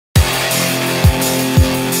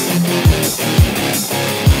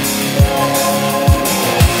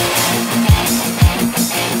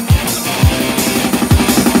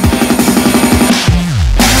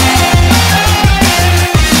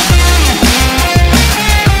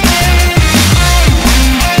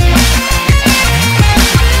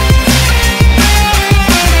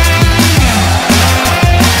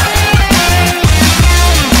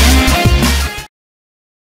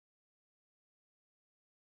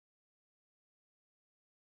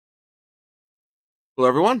Hello,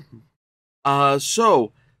 everyone.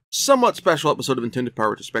 Somewhat special episode of Nintendo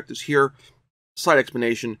Power Retrospectives here. Slight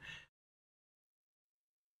explanation.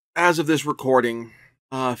 As of this recording,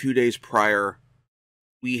 a few days prior,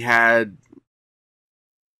 we had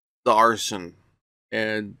the arson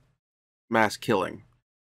and mass killing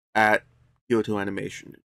at Kyoto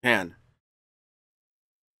Animation in Japan.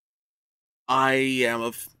 I am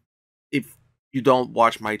if you don't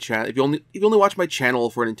watch my channel, if you only watch my channel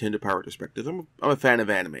for Nintendo Power Retrospectives, I'm a fan of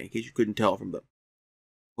anime. In case you couldn't tell from the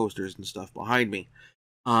posters and stuff behind me.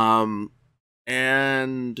 And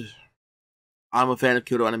I'm a fan of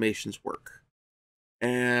Kyoto Animation's work.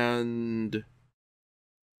 And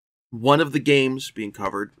one of the games being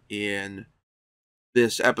covered in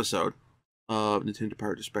this episode of Nintendo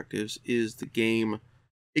Power Retrospectives is the game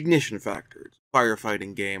Ignition Factor. It's a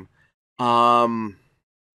firefighting game.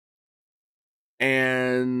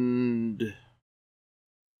 And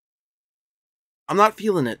I'm not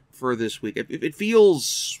feeling it for this week. It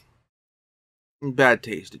feels in bad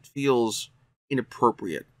taste. It feels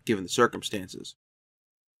inappropriate given the circumstances.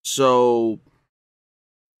 So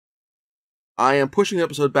I am pushing the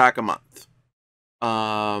episode back a month.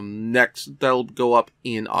 Next, that'll go up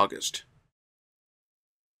in August.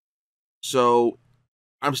 So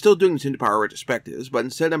I'm still doing Nintendo Power Retrospectives, but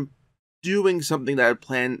instead I'm doing something that I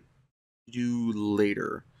plan to do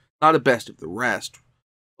later. Not a best of the rest,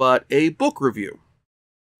 but a book review.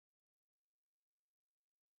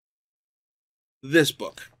 This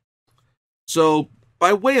book. So,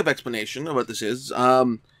 by way of explanation of what this is,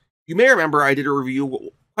 you may remember I did a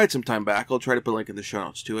review quite some time back, I'll try to put a link in the show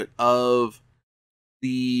notes to it, of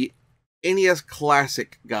the NES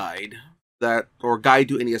Classic Guide, or Guide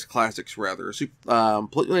to NES Classics, rather,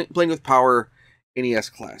 Playing with Power NES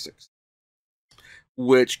Classics,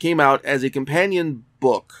 which came out as a companion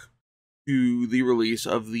book to the release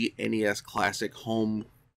of the NES Classic home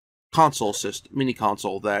console system, mini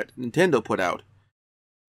console that Nintendo put out,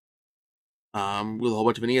 with a whole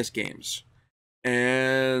bunch of NES games.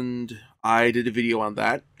 And I did a video on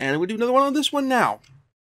that, and I'm going to do another one on this one now.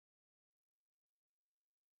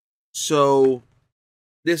 So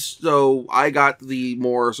I got the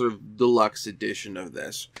more sort of deluxe edition of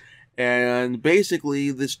this. And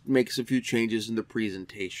basically, this makes a few changes in the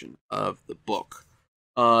presentation of the book.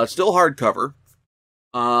 It's still hardcover.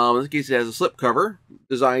 In this case, it has a slipcover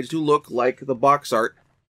designed to look like the box art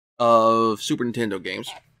of Super Nintendo games.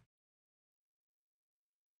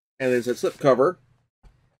 And there's a slipcover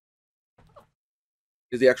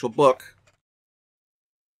is the actual book,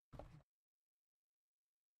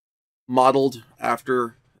 modeled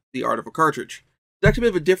after the art of a cartridge. It's actually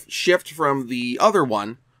a bit of a shift from the other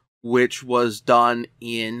one, which was done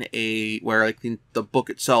in where like the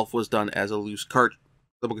book itself was done as a loose cartridge.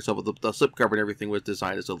 The book itself, the slipcover and everything was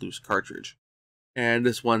designed as a loose cartridge. And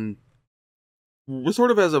this one was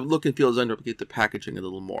sort of as a look and feel designed to replicate the packaging a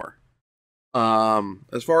little more.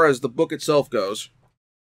 As far as the book itself goes,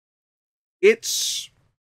 it's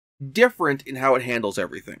different in how it handles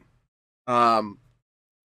everything. So,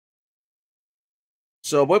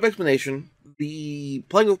 by way of explanation, the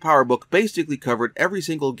Playing with Power book basically covered every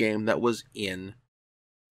single game that was in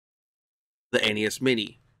the NES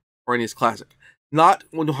Mini or NES Classic. Not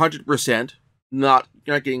 100%, you're not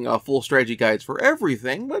getting full strategy guides for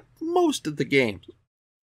everything, but most of the games.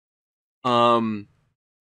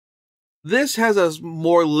 This has a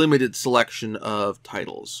more limited selection of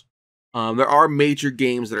titles. There are major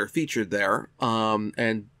games that are featured there,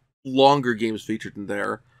 and longer games featured in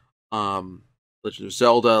there. Legend of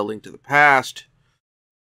Zelda, Link to the Past,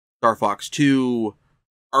 Star Fox 2,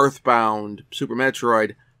 Earthbound, Super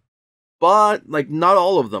Metroid, but not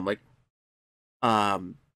all of them.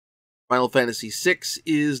 Final Fantasy VI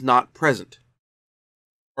is not present.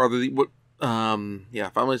 Final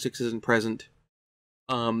Fantasy VI isn't present.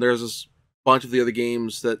 There's a bunch of the other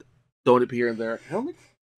games that don't appear in there. I don't think,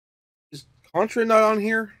 is Contra not on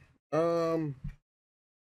here?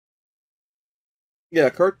 Yeah,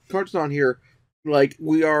 Contra's not on here.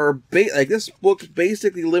 This book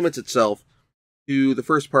basically limits itself to the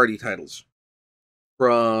first party titles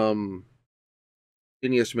from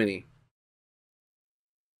NES Mini.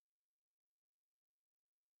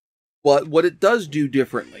 But what it does do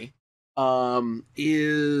differently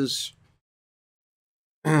is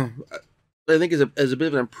I think is a bit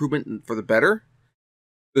of an improvement for the better.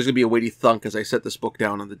 There's going to be a weighty thunk as I set this book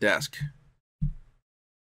down on the desk.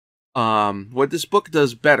 What this book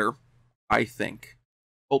does better, I think.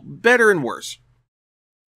 Well, better and worse.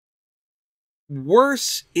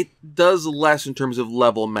 Worse, it does less in terms of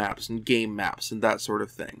level maps and game maps and that sort of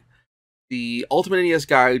thing. The Ultimate NES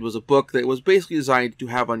Guide was a book that was basically designed to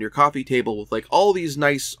have on your coffee table with like all these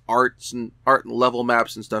nice art and level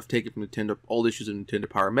maps and stuff taken from Nintendo, old issues of Nintendo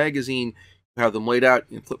Power magazine. You have them laid out,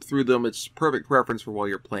 you can flip through them. It's perfect reference for while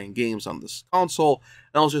you're playing games on this console,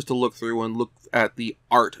 and also just to look through and look at the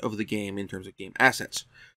art of the game in terms of game assets.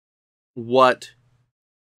 What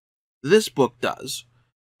this book does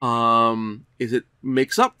is it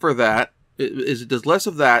makes up for that. It does less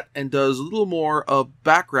of that and does a little more of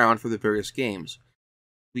background for the various games.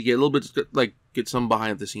 We get a little bit, like, get some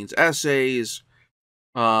behind the scenes essays,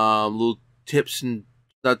 little tips and,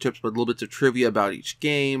 not tips, but little bits of trivia about each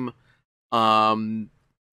game. And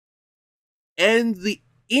the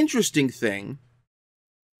interesting thing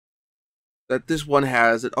that this one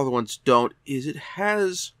has that other ones don't is it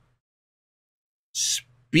has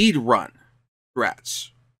speedrun strats.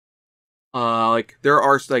 Like, there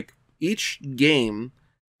are, like, each game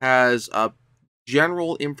has a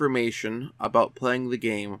general information about playing the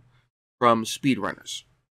game from speedrunners.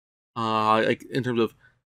 Like, in terms of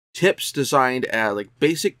tips designed at, like,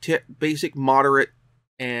 basic, moderate,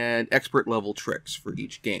 and expert level tricks for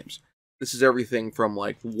each games. This is everything from,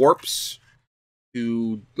 like, warps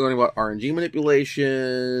to learning about RNG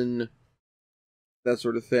manipulation, that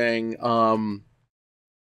sort of thing.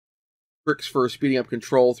 Tricks for speeding up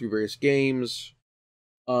control through various games.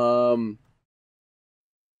 And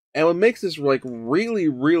what makes this, like, really,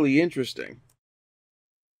 really interesting,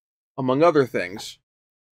 among other things,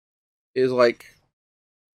 is, like,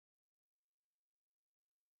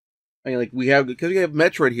 I mean, like, because we have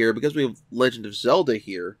Metroid here, because we have Legend of Zelda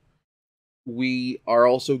here, we are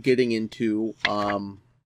also getting into,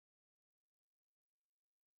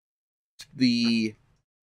 the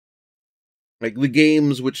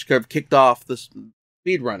games which have kicked off the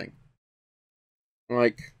speedrunning.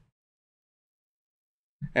 Like,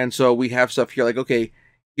 and so we have stuff here like, okay,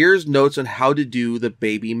 here's notes on how to do the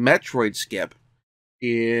baby Metroid skip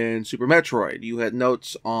in Super Metroid. You had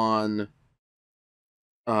notes on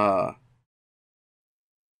how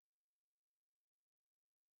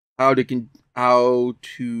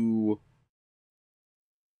to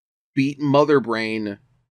beat Mother Brain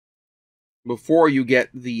before you get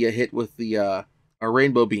the hit with the a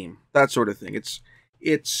rainbow beam, that sort of thing. It's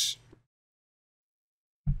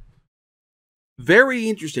very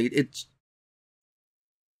interesting. It's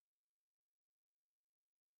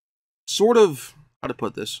sort of, how to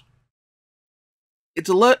put this,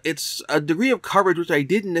 it's a degree of coverage which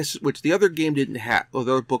which the other game didn't have, or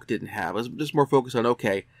the other book didn't have. It was just more focused on,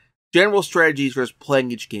 okay, general strategies versus playing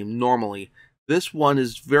each game normally. This one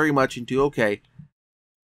is very much into, okay,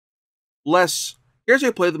 here's how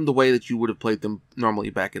you play them the way that you would have played them normally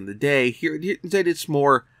back in the day. Here instead it's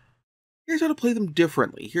more, here's how to play them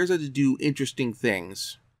differently. Here's how to do interesting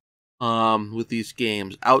things with these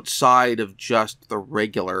games outside of just the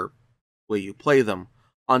regular way you play them,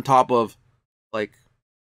 on top of, like,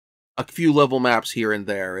 a few level maps here and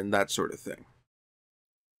there and that sort of thing.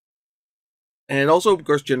 And also, of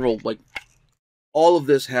course, general, like, all of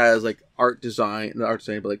this has, like, not art design,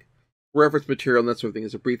 but, like, reference material and that sort of thing.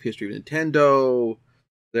 There's a brief history of Nintendo.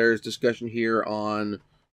 There's discussion here on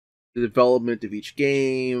the development of each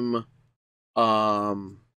game.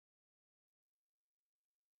 For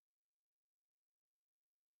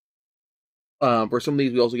some of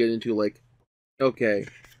these, we also get into, like, okay,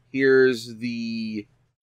 here's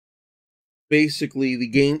basically the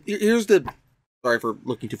game. Here's the, sorry for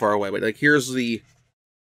looking too far away, but, like, here's the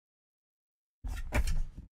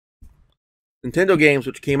Nintendo games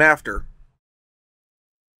which came after,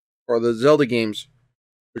 or the Zelda games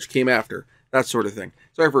which came after, that sort of thing.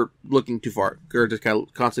 Sorry for looking too far, or just kind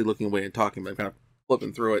of constantly looking away and talking, but I'm kind of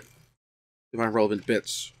flipping through it to find relevant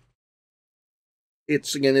bits.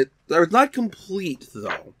 It's not complete,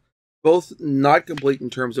 though. Both not complete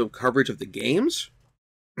in terms of coverage of the games,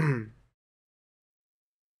 but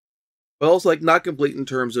also, like, not complete in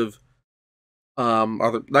terms of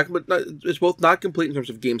it's both not complete in terms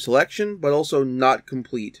of game selection, but also not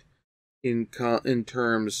complete in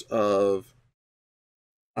terms of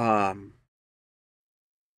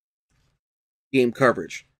game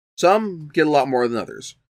coverage. Some get a lot more than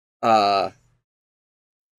others.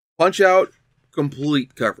 Punch-Out,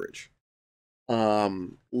 complete coverage. All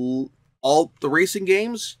the racing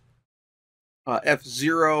games,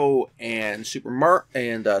 F-Zero and Super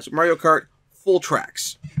Mario Kart, full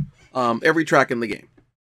tracks. Every track in the game.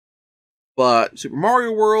 But Super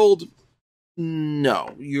Mario World,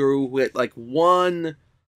 no. You get, like, one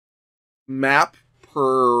map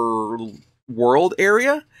per world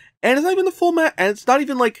area, and it's not even the full map, and it's not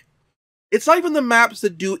even the maps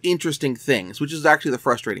that do interesting things, which is actually the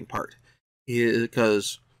frustrating part.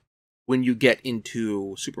 Because when you get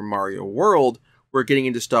into Super Mario World, we're getting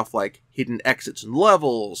into stuff like hidden exits and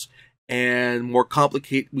levels, and more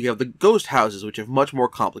complicated. We have the ghost houses, which have much more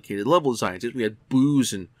complicated level designs. We had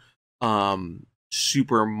booze and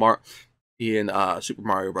Super Mario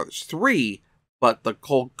Brothers 3, but the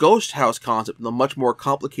whole ghost house concept and the much more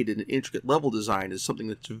complicated and intricate level design is something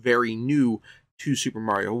that's very new to Super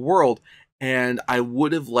Mario World, and I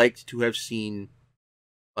would have liked to have seen,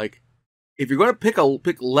 like, if you're going to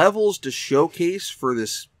pick levels to showcase for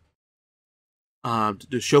this,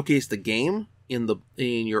 to showcase the game in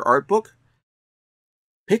your art book,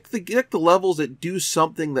 pick the levels that do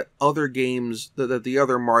something that other games, that the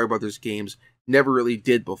other Mario Brothers games never really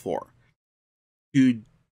did before. To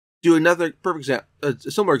do another a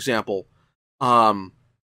similar example,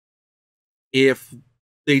 if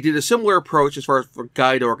they did a similar approach as far as for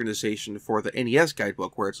guide organization for the NES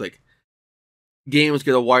guidebook, where it's like games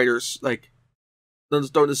get a wider, like,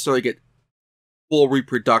 don't necessarily get full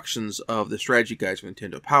reproductions of the strategy guides from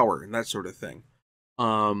Nintendo Power and that sort of thing.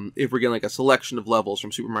 If we're getting like a selection of levels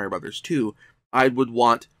from Super Mario Brothers 2, I would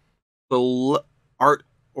want the art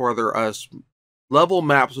or other level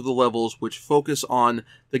maps of the levels which focus on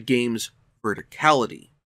the game's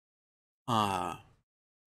verticality,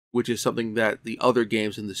 which is something that the other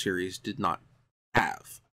games in the series did not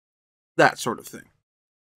have. That sort of thing.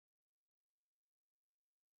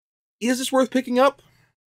 Is this worth picking up?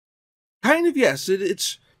 Kind of, yes.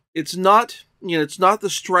 It's not, it's not the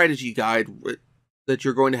strategy guide that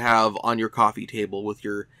you're going to have on your coffee table with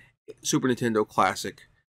your Super Nintendo Classic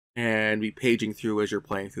and be paging through as you're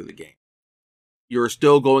playing through the game. You're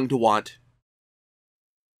still going to want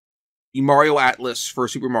the Mario Atlas for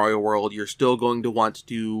Super Mario World. You're still going to want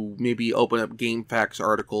to maybe open up GameFAQs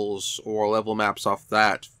articles or level maps off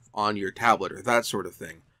that on your tablet or that sort of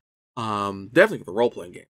thing. Definitely for the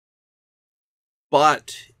role-playing game.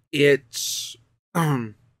 But it's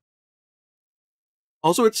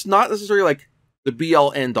also, it's not necessarily like the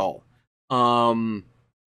be-all end-all.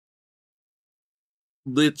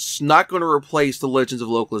 It's not going to replace the Legends of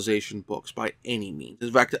Localization books by any means.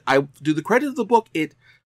 In fact, I do the credit of the book,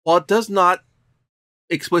 while it does not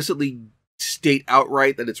explicitly state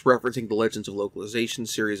outright that it's referencing the Legends of Localization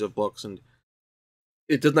series of books, and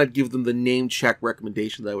it does not give them the name check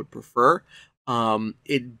recommendation that I would prefer,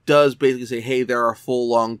 it does basically say, hey, there are full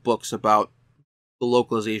long books about the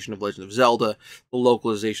localization of Legend of Zelda, the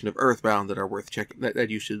localization of Earthbound that are worth checking, that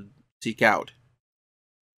you should seek out.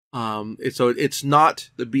 So it's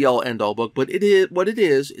not the be-all end-all book, but it is what it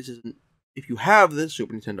is if you have this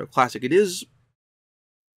Super Nintendo Classic, it is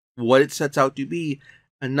what it sets out to be,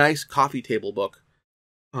 a nice coffee table book,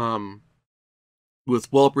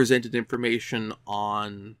 with well-presented information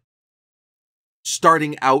on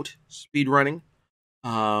starting out speedrunning.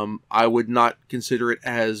 I would not consider it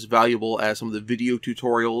as valuable as some of the video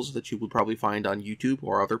tutorials that you would probably find on YouTube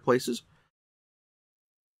or other places.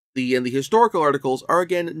 The historical articles are,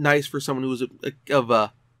 again, nice for someone who is of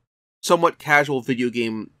a somewhat casual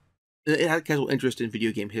casual interest in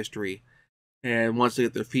video game history and wants to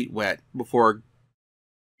get their feet wet before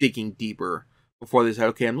digging deeper, before they say,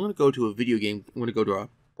 okay, I'm going to go to a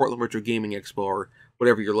Portland Retro Gaming Expo or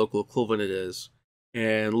whatever your local equivalent it is,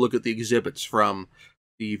 and look at the exhibits from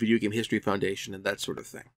the Video Game History Foundation and that sort of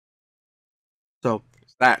thing. So,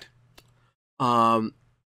 it's that.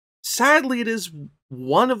 Sadly, it is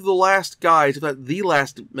one of the last guides, if not the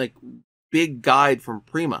last, like, big guide from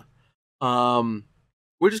Prima.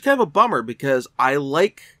 Which is kind of a bummer, because I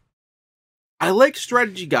like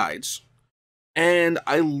strategy guides. And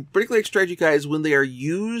I particularly like strategy guides when they are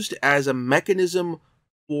used as a mechanism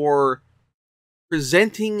for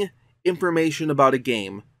presenting information about a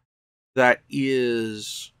game that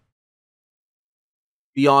is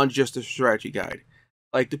beyond just a strategy guide.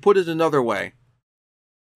 Like, to put it another way,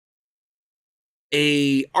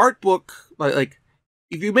 a art book, like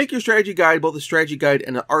if you make your strategy guide both a strategy guide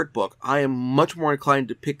and an art book, I am much more inclined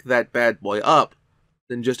to pick that bad boy up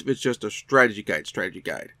than just if it's just a strategy guide.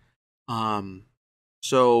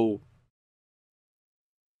 So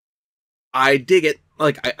I dig it.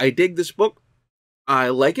 Like, I dig this book. I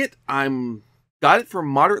like it. Got it for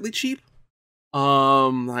moderately cheap. I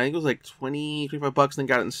think it was like $25, then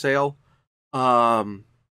got it in sale. And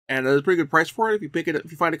that's a pretty good price for it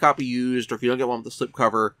if you find a copy used, or if you don't get one with the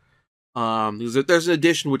slipcover. There's an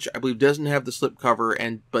edition which I believe doesn't have the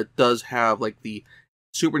slipcover but does have like the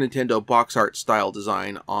Super Nintendo box art style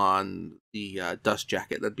design on the dust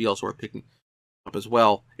jacket. That'd be also worth picking up as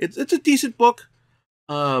well. It's a decent book.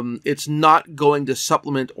 It's not going to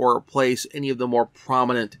supplement or replace any of the more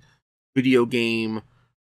prominent video game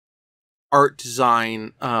art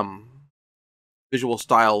design, visual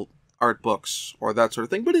style art books or that sort of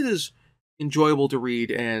thing, but it is enjoyable to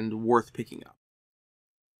read and worth picking up.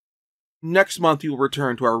 Next month, we will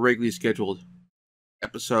return to our regularly scheduled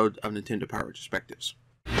episode of Nintendo Power Retrospectives.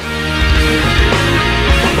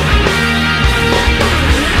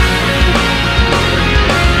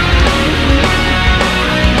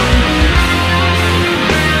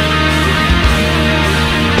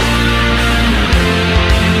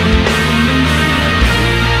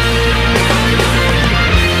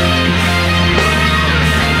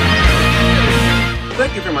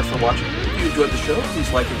 Thank you very much for watching. If you enjoyed the show,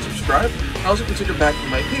 please like and subscribe. Also consider backing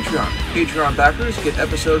my Patreon. Patreon backers get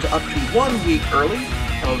episodes up to 1 week early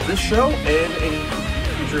of this show and any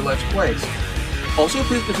future Let's Plays. Also,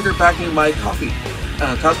 please consider backing my Ko-fi.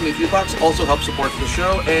 Costing me a few bucks also helps support the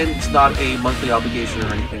show, and it's not a monthly obligation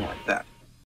or anything like that.